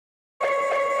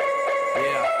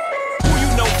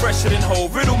fresher than whole,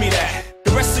 riddle me that.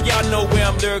 The rest of y'all know where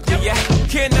I'm lyrically at.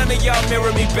 Can't none of y'all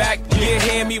mirror me back. Yeah,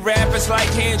 hear me rap, it's like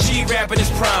hand G rapping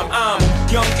his prime. I'm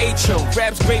young H.O.,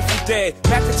 raps Grateful Dead,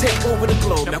 back to take over the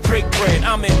globe, now break bread.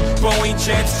 I'm in Boeing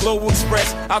Jets, Global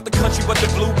Express, out the country but the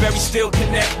blueberry still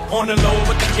connect. On the low,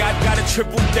 but the yacht got a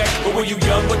triple deck. But when you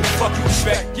young, what the fuck you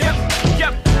expect? Yep.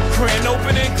 Grand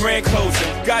opening, grand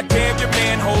closing. Goddamn your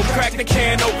manhole, crack the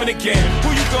can open again. Who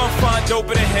you gonna find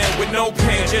open a hand with no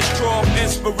pen? Just draw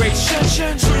inspiration.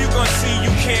 Who you gonna see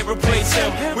you can't replace him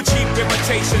with cheap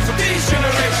imitations of these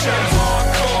generations?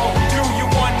 Hardcore, do you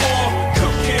want more?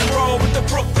 Cook and roll with the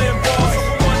Brooklyn Balls.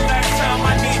 For one last time,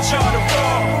 I need y'all to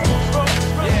roll.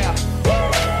 Yeah.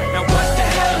 Now what the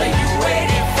hell are you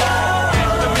waiting for?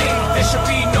 After me, there should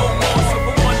be no more. So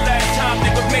for one last time,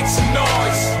 nigga, make some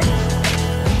noise.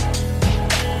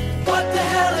 What the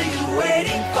hell are you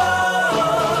waiting for?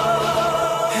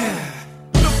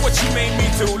 Look what you made me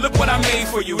do, look what I made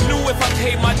for you. Knew if I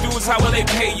paid my dues, how will they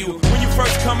pay you? When you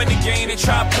first come in the game, they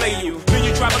try to play you. Then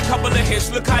you drop a couple of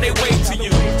hits, look how they wait to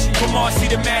you. From Marcy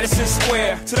to Madison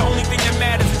Square, to the only thing that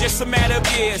matters is just a matter of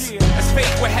years. As fate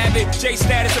would have it, J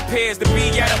status appears to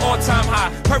be at an all-time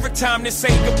high. Perfect time to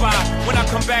say goodbye. When I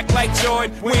come back like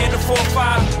Jordan, we're in the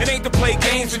 4-5. It ain't to play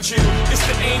games with you, it's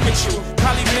to aim at you,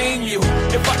 probably maim you.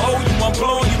 If I owe you, I'm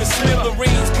blowing you to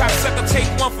smithereens. Cocksucker, take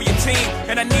one for your team,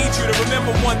 and I need you to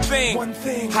remember one thing.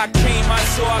 I came, I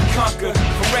saw, I conquered.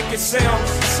 From record sales,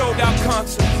 sold out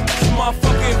concerts. So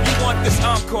motherfucker, if you want this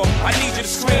encore, I need you to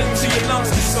scream till your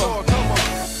lungs are sore.